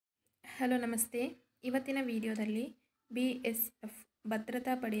Hello ನಮಸ್ತೆ. ಇವತ್ತಿನ ವಿಡಿಯೋದಲ್ಲಿ BSF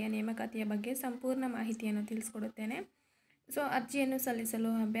ಭದ್ರತಾ ಪಡೆಯ ನೇಮಕಾತಿಯ ಬಗ್ಗೆ ಸಂಪೂರ್ಣ ಮಾಹಿತಿಯನ್ನು ತಿಳಿಸ್ಕೊಡುತ್ತೇನೆ. ಅರ್ಜಿಯನ್ನು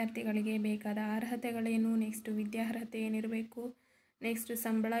ಸಲ್ಲಿಸಲು ಅಭ್ಯರ್ಥಿಗಳಿಗೆ ಬೇಕಾದ ಅರ್ಹತೆಗಳೇನು, ನೆಕ್ಸ್ಟ್ ವಿದ್ಯಾರ್ಹತೆ ಏನಿರಬೇಕು, ನೆಕ್ಸ್ಟ್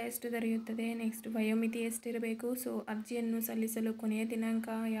ಸಂಬಳ ಎಷ್ಟು ದೊರೆಯುತ್ತದೆ, ನೆಕ್ಸ್ಟ್ ವಯೋಮಿತಿ ಎಷ್ಟಿರಬೇಕು, ಅರ್ಜಿಯನ್ನು ಸಲ್ಲಿಸಲು ಕೊನೆಯ ದಿನಾಂಕ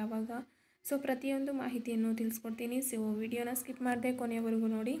ಯಾವಾಗ, ಪ್ರತಿಯೊಂದು ಮಾಹಿತಿಯನ್ನು ತಿಳಿಸ್ಕೊಡ್ತೀನಿ. ವಿಡಿಯೋನ ಸ್ಕಿಪ್ ಮಾಡದೆ ಕೊನೆಯವರೆಗೂ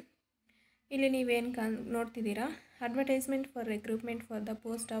ನೋಡಿ. ಇಲ್ಲಿ ನೀವೇನು ನೋಡ್ತಿದ್ದೀರಾ, advertisement for recruitment for the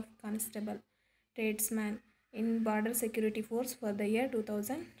post of constable tradesman in border security force for the year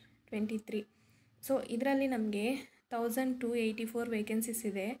 2023. ಇದರಲ್ಲಿ ನಮಗೆ 1284 ವೇಕೆನ್ಸೀಸ್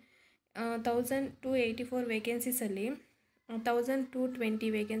ಇದೆ. 1284 ವೇಕೆನ್ಸೀಸಲ್ಲಿ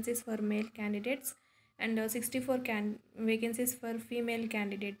 1220 vacancies for mail candidates and 64 vacancies for female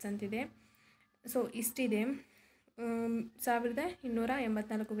candidates ಅಂತಿದೆ. ಇಷ್ಟಿದೆ.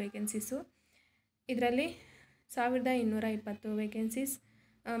 1284 ವೇಕೆನ್ಸೀಸು. ಇದರಲ್ಲಿ 1220 ವೇಕೆನ್ಸೀಸ್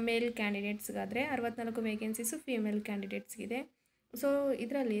ಮೇಲ್ ಕ್ಯಾಂಡಿಡೇಟ್ಸ್ಗಾದರೆ 64 ವೇಕೆನ್ಸೀಸು ಫೀಮೇಲ್ ಕ್ಯಾಂಡಿಡೇಟ್ಸ್ಗಿದೆ.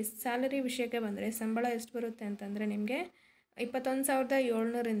 ಇದರಲ್ಲಿ ಸ್ಯಾಲರಿ ವಿಷಯಕ್ಕೆ ಬಂದರೆ ಸಂಬಳ ಎಷ್ಟು ಬರುತ್ತೆ ಅಂತಂದರೆ ನಿಮಗೆ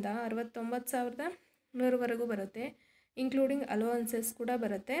 21,700ರಿಂದ 69,100ವರೆಗೂ ಬರುತ್ತೆ. ಇನ್ಕ್ಲೂಡಿಂಗ್ ಅಲೋವೆನ್ಸಸ್ ಕೂಡ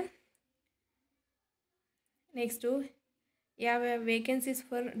ಬರುತ್ತೆ. ನೆಕ್ಸ್ಟು ಯಾವ್ಯಾವ ವೇಕೆನ್ಸೀಸ್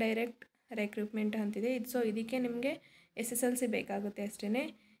ಫಾರ್ ಡೈರೆಕ್ಟ್ ರೆಕ್ರೂಟ್ಮೆಂಟ್ ಅಂತಿದೆ. ಇದಕ್ಕೆ ನಿಮಗೆ SSLC ಬೇಕಾಗುತ್ತೆ ಅಷ್ಟೇ.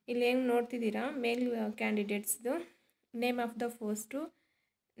 ಇಲ್ಲಿ ಏನು ನೋಡ್ತಿದ್ದೀರಾ, ಮೇಲ್ ಕ್ಯಾಂಡಿಡೇಟ್ಸ್ದು name of the post,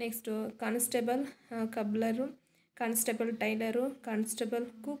 next constable ಕಬ್ಲರು, constable tailor, constable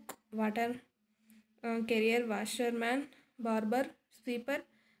cook, water career, washer man, barber, sweeper,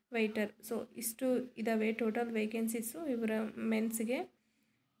 whiter. ಇಷ್ಟು ಇದ್ದಾವೆ ಟೋಟಲ್ ವೇಕೆನ್ಸೀಸು ಇವರ ಮೆನ್ಸ್ಗೆ.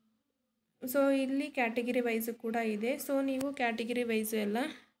 ಇಲ್ಲಿ ಕ್ಯಾಟಗಿರಿ ವೈಸು ಕೂಡ ಇದೆ. ನೀವು ಕ್ಯಾಟಗಿರಿ ವೈಸು ಎಲ್ಲ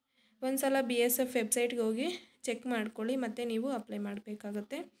ಒಂದು ಸಲ BSF ವೆಬ್ಸೈಟ್ಗೆ ಹೋಗಿ ಚೆಕ್ ಮಾಡ್ಕೊಳ್ಳಿ, ಮತ್ತು ನೀವು ಅಪ್ಲೈ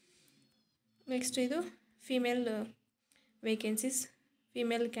ಮಾಡಬೇಕಾಗುತ್ತೆ. ನೆಕ್ಸ್ಟ್ ಇದು ಫೀಮೇಲ್ ವೇಕೆನ್ಸೀಸ್,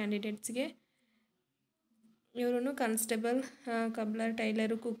 ಫೀಮೇಲ್ ಕ್ಯಾಂಡಿಡೇಟ್ಸ್ಗೆ ಇವರು ಕಾನ್ಸ್ಟೇಬಲ್, ಕಬ್ಲರ್,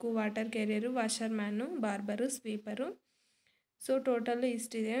 ಟೈಲರು, ಕುಕ್ಕು, water carrier, washer man, barber, ಸ್ವೀಪರು. Total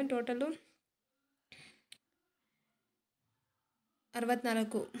ಇಷ್ಟಿದೆ. Total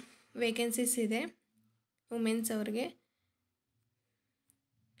 64 vacancies ಇದೆ ವುಮೆನ್ಸ್ ಅವ್ರಿಗೆ.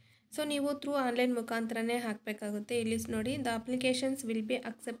 ನೀವು ಥ್ರೂ ಆನ್ಲೈನ್ ಮುಖಾಂತರನೇ ಹಾಕಬೇಕಾಗುತ್ತೆ. ಇಲ್ಲಿ ನೋಡಿ, the applications will be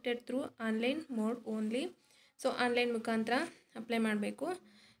accepted through online mode only. Online ಮುಖಾಂತರ ಅಪ್ಲೈ ಮಾಡಬೇಕು.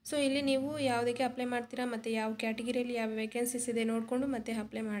 ಇಲ್ಲಿ ನೀವು ಯಾವುದಕ್ಕೆ ಅಪ್ಲೈ ಮಾಡ್ತೀರಾ ಮತ್ತು ಯಾವ ಕ್ಯಾಟಗಿರಿಯಲ್ಲಿ ಯಾವ ವೇಕೆನ್ಸೀಸ್ ಇದೆ ನೋಡಿಕೊಂಡು ಮತ್ತೆ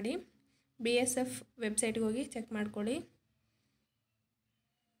ಅಪ್ಲೈ ಮಾಡಿ. BSF ವೆಬ್ಸೈಟ್ಗೆ ಹೋಗಿ ಚೆಕ್ ಮಾಡ್ಕೊಳ್ಳಿ.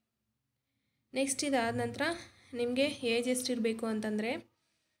 ನೆಕ್ಸ್ಟ್ ಇದಾದ ನಂತರ ನಿಮಗೆ ಏಜ್ ಎಷ್ಟಿರಬೇಕು ಅಂತಂದರೆ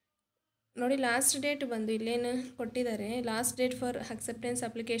ನೋಡಿ, ಲಾಸ್ಟ್ ಡೇಟ್ ಬಂದು ಇಲ್ಲೇನು ಕೊಟ್ಟಿದ್ದಾರೆ, last date for acceptance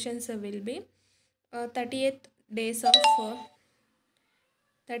applications will be 38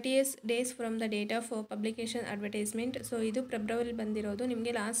 days from the date of publication advertisement. ಇದು ಫೆಬ್ರವರಿ ಬಂದಿರೋದು.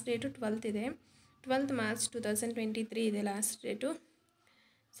 ನಿಮಗೆ ಲಾಸ್ಟ್ ಡೇಟು 12th ಇದೆ, 12th ಮಾರ್ಚ್ 2023 ಇದೆ ಲಾಸ್ಟ್ ಡೇಟು.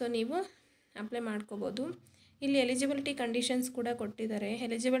 ನೀವು ಅಪ್ಲೈ ಮಾಡ್ಕೋಬೋದು. ಇಲ್ಲಿ ಎಲಿಜಿಬಿಲಿಟಿ ಕಂಡೀಷನ್ಸ್ ಕೂಡ ಕೊಟ್ಟಿದ್ದಾರೆ.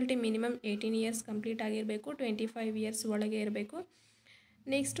 ಎಲಿಜಿಬಿಲಿಟಿ ಮಿನಿಮಮ್ 18 ಇಯರ್ಸ್ ಕಂಪ್ಲೀಟ್ ಆಗಿರಬೇಕು, 25 ಇಯರ್ಸ್ ಒಳಗೆ ಇರಬೇಕು.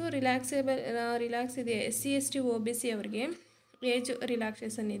 ನೆಕ್ಸ್ಟು ರಿಲ್ಯಾಕ್ಸ್ ಇದೆ. SC ST OBC ಅವರಿಗೆ ಏಜ್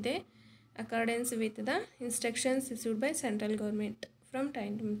ರಿಲ್ಯಾಕ್ಸೇಷನ್ ಇದೆ, accordance with the instructions ಇಸ್ಯೂಡ್ by central government from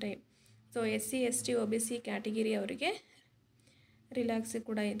time to time. SC ST OBC category ಅವರಿಗೆ ರಿಲ್ಯಾಕ್ಸ್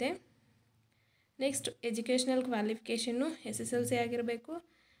ಕೂಡ ಇದೆ. ನೆಕ್ಸ್ಟ್ ಎಜುಕೇಷ್ನಲ್ ಕ್ವಾಲಿಫಿಕೇಷನ್ನು SSLC ಆಗಿರಬೇಕು.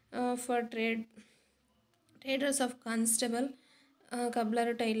 For traders of constable,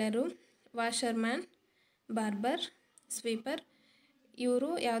 ಕಬ್ಲರು, tailor, washer man, barber, sweeper ಇವರು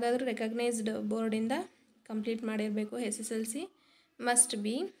ಯಾವುದಾದ್ರೂ recognised ಬೋರ್ಡಿಂದ complete ಮಾಡಿರಬೇಕು. SSLC must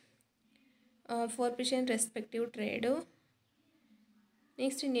be 4% respective trade.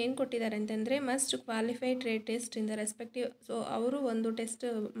 Next ಇನ್ನೇನು ಕೊಟ್ಟಿದ್ದಾರೆ ಅಂತಂದರೆ must qualify trade test in the respective. ಅವರು ಒಂದು ಟೆಸ್ಟ್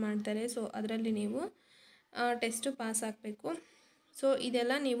ಮಾಡ್ತಾರೆ. ಅದರಲ್ಲಿ ನೀವು ಟೆಸ್ಟು ಪಾಸ್ ಆಗಬೇಕು.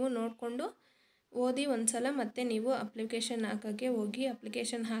 ಇದೆಲ್ಲ ನೀವು ನೋಡಿಕೊಂಡು ಓದಿ ಒಂದು ಸಲ ಮತ್ತೆ ನೀವು ಅಪ್ಲಿಕೇಶನ್ ಹಾಕೋಕ್ಕೆ ಹೋಗಿ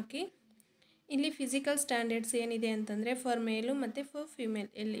ಅಪ್ಲಿಕೇಶನ್ ಹಾಕಿ. ಇಲ್ಲಿ ಫಿಸಿಕಲ್ ಸ್ಟ್ಯಾಂಡರ್ಡ್ಸ್ ಏನಿದೆ ಅಂತಂದರೆ ಫಾರ್ ಮೇಲು ಮತ್ತು ಫಾರ್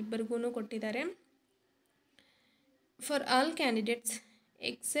ಫಿಮೇಲ್ ಇಬ್ಬರಿಗೂ ಕೊಟ್ಟಿದ್ದಾರೆ. For all candidates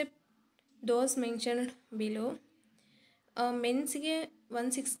accept those mentioned below, ಮೆನ್ಸ್ಗೆ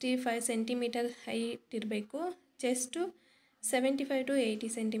 165 centimetre height ಇರಬೇಕು, ಚೆಸ್ಟು 75 to 80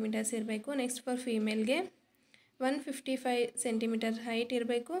 ಸೆಂಟಿಮೀಟರ್ಸ್ ಇರಬೇಕು. ನೆಕ್ಸ್ಟ್ ಫಾರ್ ಫೀಮೇಲ್ಗೆ 155 ಸೆಂಟಿಮೀಟರ್ ಹೈಟ್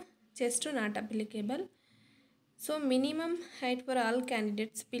ಇರಬೇಕು, chest not applicable. minimum height for all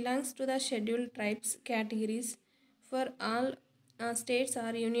candidates belongs to the scheduled tribes categories for all states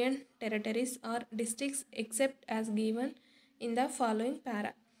or union territories or districts except as given in the following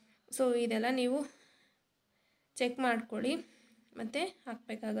para. ಇದೆಲ್ಲ ನೀವು check ಮಾಡ್ಕೊಳ್ಳಿ ಮತ್ತು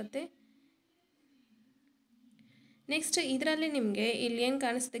ಹಾಕಬೇಕಾಗತ್ತೆ. Next ಇದರಲ್ಲಿ ನಿಮಗೆ ಇಲ್ಲಿ ಏನು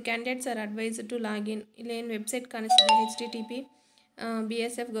ಕಾಣಿಸುತ್ತೆ, candidates R advice to login, ಇಲ್ಲಿ ಏನು ವೆಬ್ಸೈಟ್ ಕಾಣಿಸ್ತಿದೆ HTTP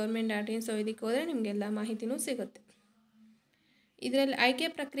BSF government.in. ಸೊ ಇದಕ್ಕೆ ಹೋದರೆ ನಿಮಗೆಲ್ಲ ಮಾಹಿತಿನೂ ಸಿಗುತ್ತೆ. ಇದರಲ್ಲಿ ಆಯ್ಕೆ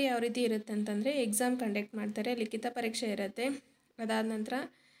ಪ್ರಕ್ರಿಯೆ ಯಾವ ರೀತಿ ಇರುತ್ತೆ ಅಂತಂದರೆ, ಎಕ್ಸಾಮ್ ಕಂಡಕ್ಟ್ ಮಾಡ್ತಾರೆ, ಲಿಖಿತ ಪರೀಕ್ಷೆ ಇರುತ್ತೆ, ಅದಾದ ನಂತರ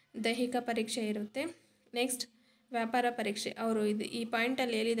ದೈಹಿಕ ಪರೀಕ್ಷೆ ಇರುತ್ತೆ, ನೆಕ್ಸ್ಟ್ ವ್ಯಾಪಾರ ಪರೀಕ್ಷೆ. ಅವರು ಈ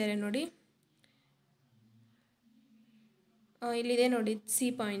ಪಾಯಿಂಟಲ್ಲಿ ಹೇಳಿದ್ದಾರೆ ನೋಡಿ, ಇಲ್ಲಿದೆ ನೋಡಿ C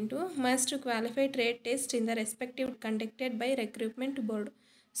point, must qualify trade test in the respective conducted by recruitment board.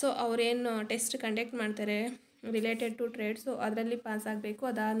 So ಅವರೇನು ಟೆಸ್ಟ್ ಕಂಡಕ್ಟ್ ಮಾಡ್ತಾರೆ ರಿಲೇಟೆಡ್ ಟು ಟ್ರೇಡ್, ಸೊ ಅದರಲ್ಲಿ ಪಾಸ್ ಆಗಬೇಕು.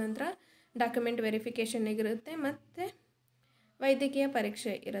 ಅದಾದ ನಂತರ ಡಾಕ್ಯುಮೆಂಟ್ ವೆರಿಫಿಕೇಷನ್ ಇರುತ್ತೆ ಮತ್ತು ವೈದ್ಯಕೀಯ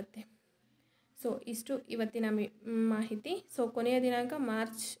ಪರೀಕ್ಷೆ ಇರುತ್ತೆ. ಸೊ ಇಷ್ಟು ಇವತ್ತಿನ ಮಾಹಿತಿ. ಸೊ ಕೊನೆಯ ದಿನಾಂಕ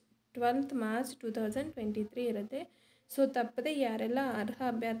ಮಾರ್ಚ್ 12 2023 ಇರುತ್ತೆ. ಸೊ ತಪ್ಪದೆ ಯಾರೆಲ್ಲ ಅರ್ಹ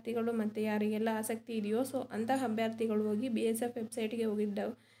ಅಭ್ಯರ್ಥಿಗಳು ಮತ್ತು ಯಾರಿಗೆಲ್ಲ ಆಸಕ್ತಿ ಇದೆಯೋ ಸೊ ಅಂತಹ ಅಭ್ಯರ್ಥಿಗಳು ಹೋಗಿ BSF ವೆಬ್ಸೈಟ್ಗೆ ಹೋಗಿ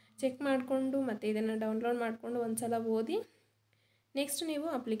ಚೆಕ್ ಮಾಡಿಕೊಂಡು ಮತ್ತು ಇದನ್ನು ಡೌನ್ಲೋಡ್ ಮಾಡಿಕೊಂಡು ಒಂದು ಸಲ ಓದಿ ನೆಕ್ಸ್ಟ್ ನೀವು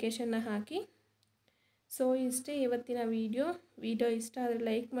ಅಪ್ಲಿಕೇಶನ್ನ ಹಾಕಿ. ಸೊ ಇಷ್ಟೇ ಇವತ್ತಿನ ವಿಡಿಯೋ ಇಷ್ಟ ಆದರೆ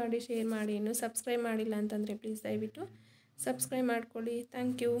ಲೈಕ್ ಮಾಡಿ, ಶೇರ್ ಮಾಡಿ. ಇನ್ನೂ ಸಬ್ಸ್ಕ್ರೈಬ್ ಮಾಡಿಲ್ಲ ಅಂತಂದರೆ ಪ್ಲೀಸ್ ದಯವಿಟ್ಟು ಸಬ್ಸ್ಕ್ರೈಬ್ ಮಾಡ್ಕೊಳ್ಳಿ.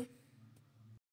 Thank you.